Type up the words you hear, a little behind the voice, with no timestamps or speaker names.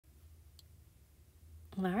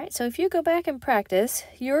All right, so if you go back and practice,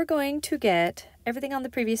 you're going to get everything on the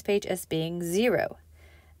previous page as being 0.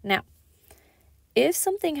 Now, if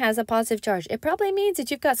something has a positive charge, it probably means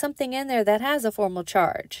that you've got something in there that has a formal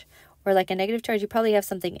charge. Or like a negative charge, you probably have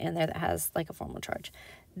something in there that has like a formal charge.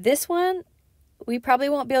 This one, we probably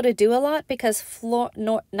won't be able to do a lot because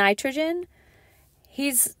nitrogen,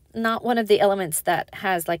 he's not one of the elements that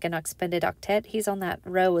has like an expanded octet. He's on that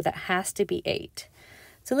row that has to be 8.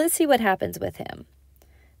 So let's see what happens with him.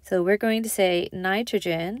 So we're going to say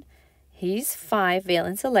nitrogen, he's 5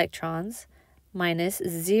 valence electrons, minus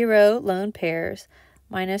 0 lone pairs,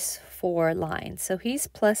 minus 4 lines. So he's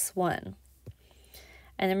plus 1.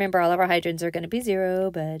 And remember, all of our hydrogens are going to be 0,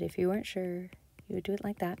 but if you weren't sure, you would do it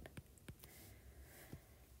like that.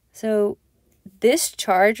 So this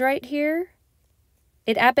charge right here,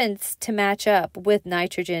 it happens to match up with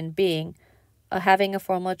nitrogen being having a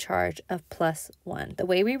formal charge of plus 1. The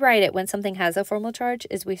way we write it when something has a formal charge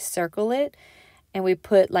is we circle it and we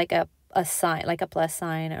put like a sign, like a plus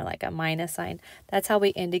sign or like a minus sign. That's how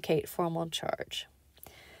we indicate formal charge.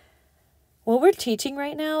 What we're teaching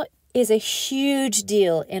right now is a huge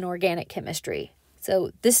deal in organic chemistry.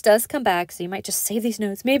 So this does come back, so you might just save these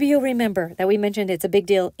notes. Maybe you'll remember that we mentioned it's a big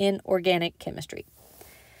deal in organic chemistry.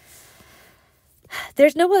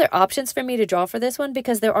 There's no other options for me to draw for this one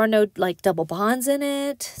because there are no like double bonds in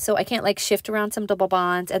it. So I can't like shift around some double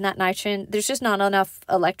bonds, and that nitrogen, there's just not enough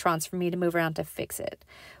electrons for me to move around to fix it.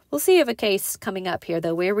 We'll see of a case coming up here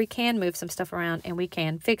though where we can move some stuff around and we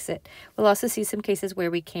can fix it. We'll also see some cases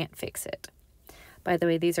where we can't fix it. By the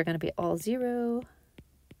way, these are going to be all 0.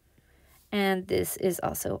 And this is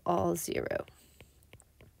also all 0.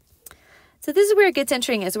 So this is where it gets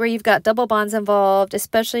interesting, is where you've got double bonds involved,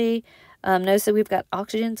 especially notice that we've got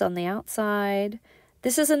oxygens on the outside.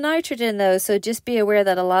 This is a nitrogen though, so just be aware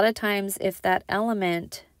that a lot of times if that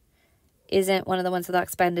element isn't one of the ones with the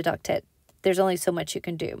expanded octet, there's only so much you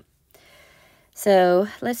can do. So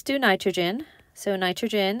let's do nitrogen. So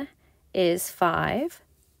nitrogen is 5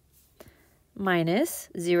 minus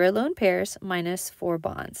 0 lone pairs minus 4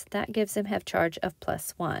 bonds. That gives him have charge of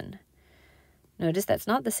plus 1. Notice that's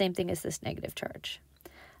not the same thing as this negative charge.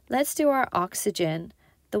 Let's do our oxygen,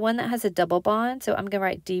 the one that has a double bond. So I'm going to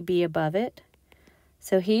write DB above it.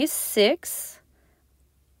 So he's 6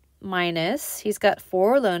 minus, he's got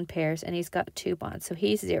 4 lone pairs and he's got 2 bonds. So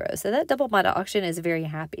he's 0. So that double bond oxygen is very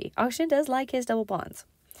happy. Oxygen does like his double bonds.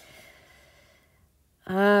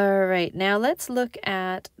 All right, now let's look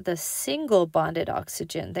at the single bonded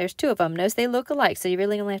oxygen. There's 2 of them. Notice they look alike, so you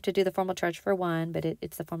really only have to do the formal charge for one, but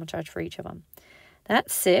it's the formal charge for each of them.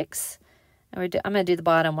 That's 6. I'm going to do the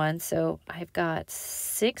bottom one. So I've got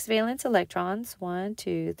 6 valence electrons. 1,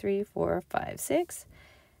 2, 3, 4, 5, 6.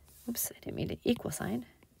 Oops, I didn't mean to equal sign.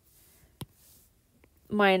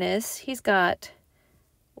 Minus, he's got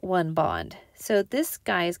 1 bond. So this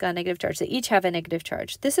guy's got a negative charge. They each have a negative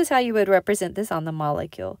charge. This is how you would represent this on the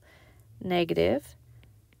molecule. Negative,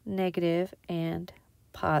 negative, and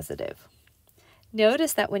positive.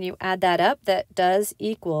 Notice that when you add that up, that does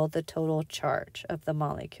equal the total charge of the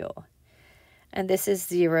molecule. And this is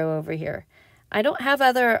 0 over here. I don't have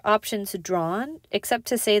other options drawn, except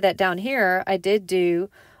to say that down here, I did do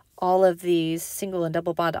all of these single and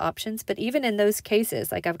double bond options. But even in those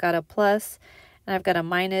cases, like I've got a plus, and I've got a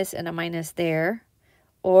minus there,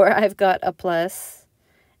 or I've got a plus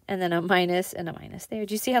and then a minus and a minus there.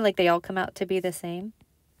 Do you see how like they all come out to be the same?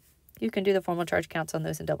 You can do the formal charge counts on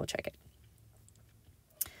those and double check it.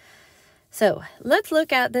 So let's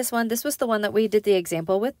look at this one. This was the one that we did the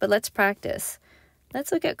example with, but let's practice.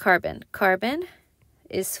 Let's look at carbon. Carbon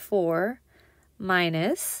is 4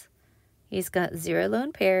 minus, he's got 0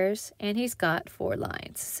 lone pairs, and he's got 4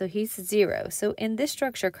 lines. So he's 0. So in this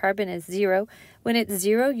structure, carbon is 0. When it's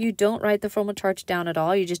 0, you don't write the formal charge down at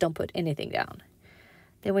all. You just don't put anything down.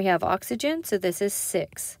 Then we have oxygen. So this is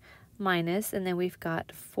 6 minus, and then we've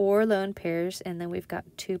got 4 lone pairs, and then we've got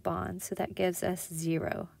 2 bonds. So that gives us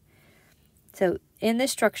 0. So in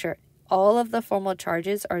this structure, all of the formal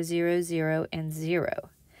charges are 0, 0, and 0.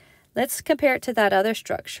 Let's compare it to that other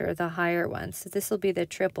structure, the higher one. So this will be the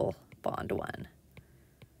triple bond one.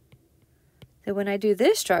 So when I do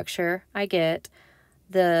this structure, I get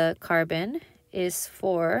the carbon is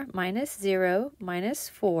 4 minus 0 minus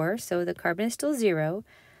 4. So the carbon is still 0.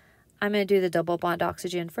 I'm going to do the double bond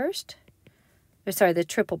oxygen first. Or sorry, the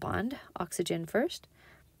triple bond oxygen first.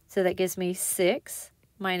 So that gives me 6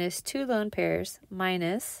 minus 2 lone pairs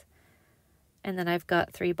minus, and then I've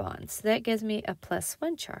got 3 bonds. So that gives me a plus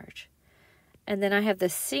 1 charge. And then I have the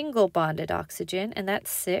single bonded oxygen, and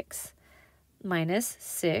that's 6 minus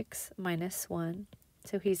 1.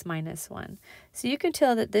 So he's -1. So you can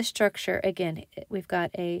tell that this structure, again, we've got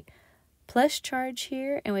a plus charge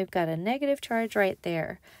here and we've got a negative charge right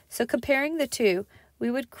there. So comparing the two, we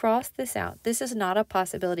would cross this out. This is not a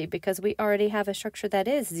possibility because we already have a structure that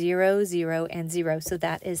is 0, 0, and 0. So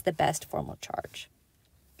that is the best formal charge.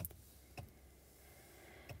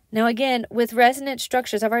 Now again, with resonance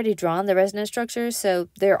structures, I've already drawn the resonance structures, so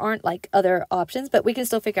there aren't like other options, but we can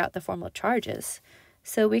still figure out the formal charges.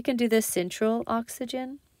 So we can do the central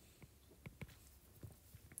oxygen.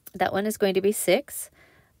 That one is going to be 6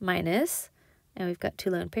 minus, and we've got 2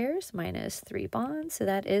 lone pairs, minus 3 bonds, so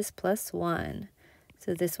that is +1.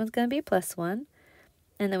 So this one's going to be +1.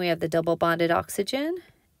 And then we have the double bonded oxygen,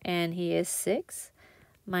 and he is 6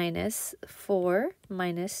 minus 4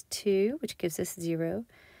 minus 2, which gives us 0.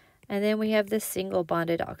 And then we have the single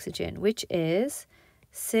bonded oxygen, which is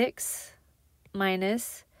 6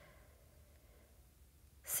 minus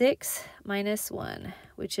 1,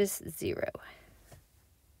 which is 0.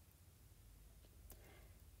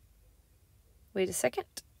 Wait a second,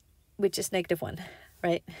 which is -1,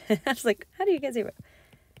 right? I was like, how do you get 0?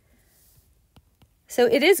 So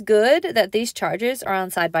it is good that these charges are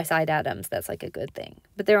on side-by-side atoms. That's like a good thing.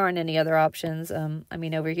 But there aren't any other options. I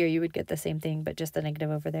mean, over here you would get the same thing, but just the negative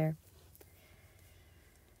over there.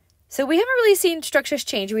 So we haven't really seen structures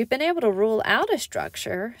change. We've been able to rule out a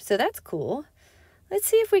structure, so that's cool. Let's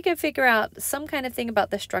see if we can figure out some kind of thing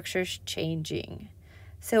about the structures changing.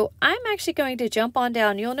 So I'm actually going to jump on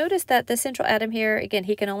down. You'll notice that the central atom here, again,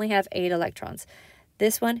 he can only have 8 electrons.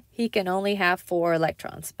 This one, he can only have 4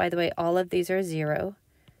 electrons. By the way, all of these are 0.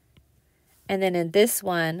 And then in this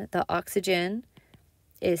one, the oxygen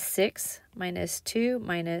is 6 minus 2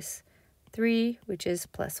 minus 3, which is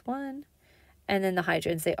 +1. And then the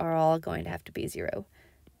hydrogens, they are all going to have to be 0.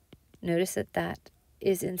 Notice that that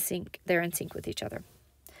is in sync. They're in sync with each other.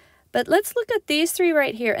 But let's look at these 3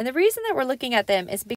 right here. And the reason that we're looking at them is because